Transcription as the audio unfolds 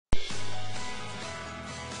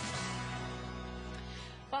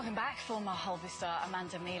Welcome back. Former Holby star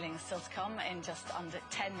Amanda Mealing is still to come in just under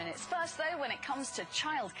 10 minutes. First, though, when it comes to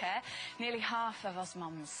childcare, nearly half of us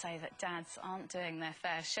mums say that dads aren't doing their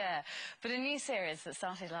fair share. But a new series that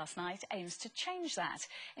started last night aims to change that.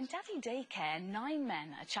 In Daddy Daycare, 9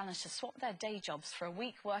 men are challenged to swap their day jobs for a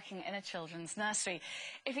week working in a children's nursery.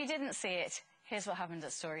 If you didn't see it, here's what happened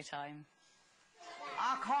at story time.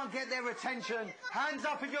 I can't get their attention. Hands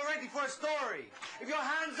up if you're ready for a story. If your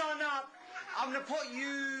hands aren't up, I'm going to put you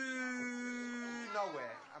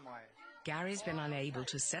nowhere, am I? Gary's been unable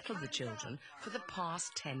to settle the children for the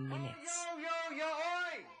past 10 minutes. Yo,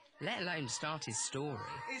 oi! Let alone start his story.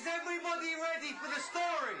 Is everybody ready for the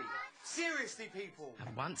story? Seriously, people.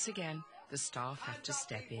 And once again, the staff have to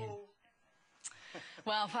step in.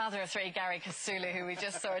 Well, father of 3, Gary Kasulu, who we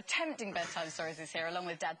just saw attempting bedtime stories, is here, along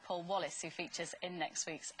with dad Paul Wallace, who features in next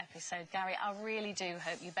week's episode. Gary, I really do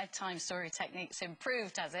hope your bedtime story technique's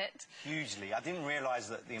improved, has it? Hugely. I didn't realise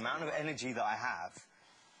that the amount of energy that I have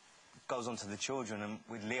goes on to the children. And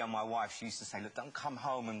with Leah, my wife, she used to say, look, don't come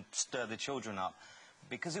home and stir the children up.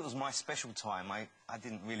 Because it was my special time, I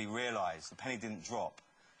didn't really realise. The penny didn't drop.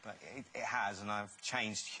 But it has, and I've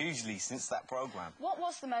changed hugely since that programme. What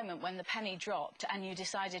was the moment when the penny dropped and you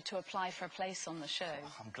decided to apply for a place on the show?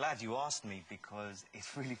 I'm glad you asked me, because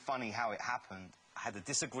it's really funny how it happened. I had a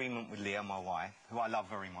disagreement with Leah, my wife, who I love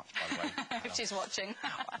very much, by the way. If she's watching.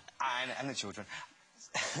 and the children.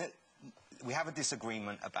 We have a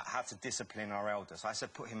disagreement about how to discipline our eldest. I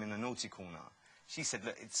said, put him in the naughty corner. She said,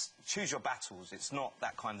 look, it's choose your battles. It's not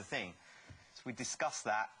that kind of thing. So we discuss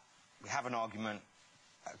that. We have an argument.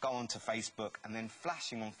 Go onto Facebook, and then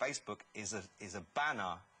flashing on Facebook is a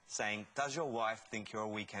banner saying, does your wife think you're a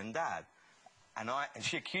weekend dad? And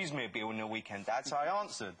she accused me of being a weekend dad, so I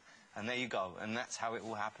answered. And there you go. And that's how it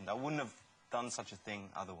all happened. I wouldn't have done such a thing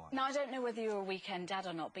otherwise. Now, I don't know whether you're a weekend dad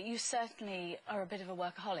or not, but you certainly are a bit of a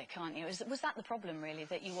workaholic, aren't you? Was that the problem, really,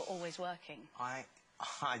 that you were always working? I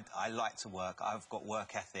like to work. I've got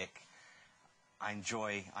work ethic. I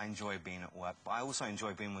enjoy being at work, but I also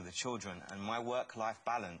enjoy being with the children, and my work-life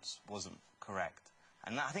balance wasn't correct.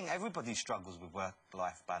 And I think everybody struggles with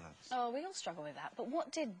work-life balance. Oh, we all struggle with that. But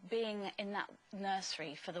what did being in that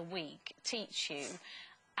nursery for the week teach you,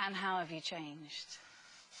 and how have you changed?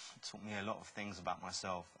 It taught me a lot of things about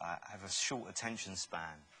myself. I have a short attention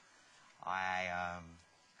span.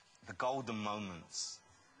 The golden moments,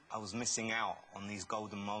 I was missing out on these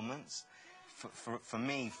golden moments. For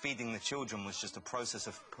me, feeding the children was just a process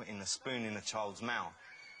of putting a spoon in a child's mouth.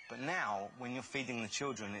 But now, when you're feeding the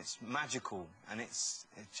children, it's magical, and it's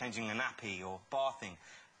changing a nappy or bathing.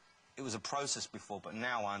 It was a process before, but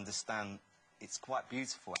now I understand it's quite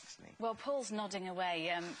beautiful, actually. Well, Paul's nodding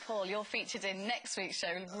away. Paul, you're featured in next week's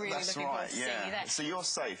show. Really That's looking forward to seeing you there. So you're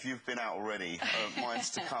safe. You've been out already.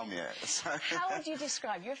 Mine's to come yet. So. How would you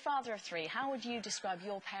describe... You're a father of 3. How would you describe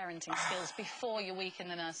your parenting skills before your week in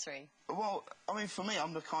the nursery? Well, I mean, for me,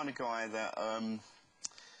 I'm the kind of guy that...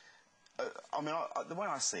 the way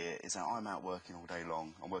I see it is that I'm out working all day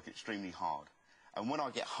long. I work extremely hard. And when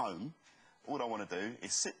I get home, all I want to do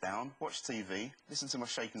is sit down, watch TV, listen to my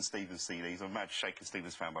Shakin' Stevens CDs. I'm a mad Shakin'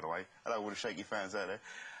 Stevens fan, by the way. Hello, all the Shaky fans out there.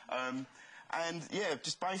 And, yeah,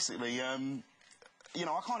 just basically, you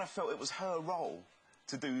know, I kind of felt it was her role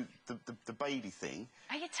to do the baby thing.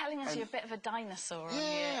 Are you telling us you're a bit of a dinosaur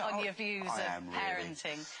on your views of parenting?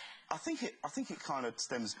 Really. I think it kind of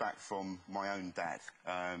stems back from my own dad,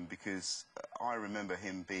 because I remember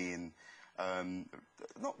him being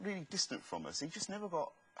not really distant from us. He just never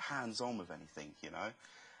got hands-on with anything, you know.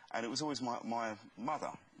 And it was always my mother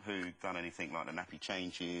who done anything like the nappy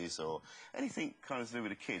changes or anything kind of to do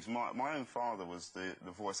with the kids. My own father was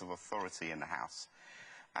the voice of authority in the house.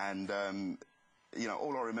 And, you know,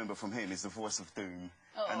 all I remember from him is the voice of doom.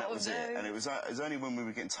 And that was it. And it was only when we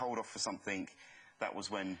were getting told off for something that was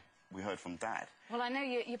when we heard from Dad. Well, I know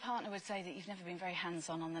your partner would say that you've never been very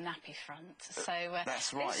hands-on the nappy front, so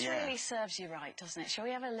that's right, this really serves you right, doesn't it? Shall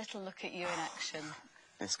we have a little look at you in action?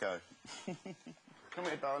 Let's go. Come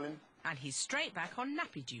here, darling. And he's straight back on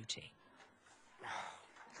nappy duty.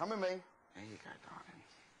 Come with me. There you go,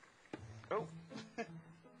 darling. Oh.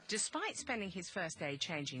 Despite spending his first day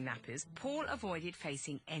changing nappies, Paul avoided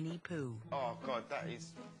facing any poo. Oh, God, that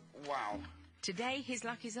is... wow. Today, his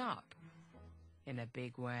luck is up. In a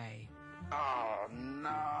big way. Oh,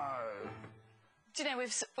 no. Do you know,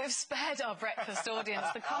 we've spared our breakfast audience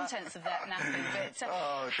the contents of that napping, but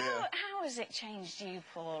oh, dear. How has it changed you,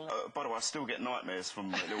 Paul? By the way, I still get nightmares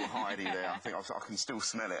from little Heidi there. I think I can still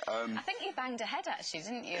smell it. I think you banged a head, actually,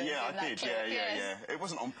 didn't you? Yeah, I did. Yeah. It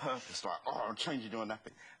wasn't on purpose, like, oh, I'm changing your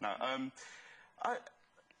napping. No,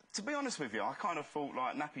 to be honest with you, I kind of thought,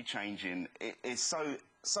 like, nappy changing is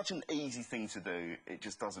such an easy thing to do, it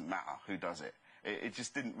just doesn't matter who does it. It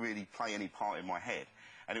just didn't really play any part in my head.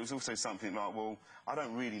 And it was also something like, well, I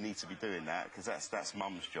don't really need to be doing that, because that's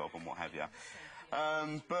mum's job and what have you.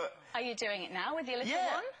 But... Are you doing it now with your little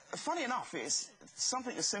yeah, one? Funny enough, it's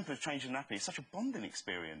something as simple as changing a nappy. It's such a bonding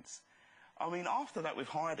experience. I mean, after that with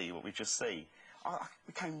Heidi, what we just see, I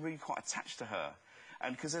became really quite attached to her.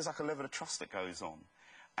 And because there's like a level of trust that goes on.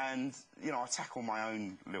 And, you know, I tackle my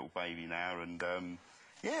own little baby now, and,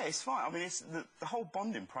 yeah, it's fine. I mean, it's the whole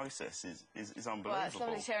bonding process is unbelievable. Well, it's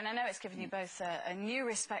lovely to hear, and I know it's given you both a new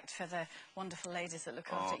respect for the wonderful ladies that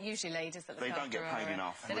look after, usually ladies that look after. They don't get paid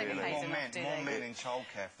enough, They don't get paid enough, do they? More men in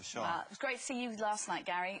childcare, for sure. Well, it was great to see you last night,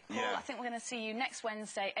 Gary. Paul, Yeah. I think we're going to see you next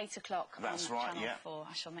Wednesday, 8 o'clock on That's right, Channel yeah. 4.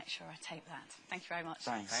 I shall make sure I tape that. Thank you very much.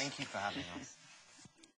 Thanks. Thank you for having us.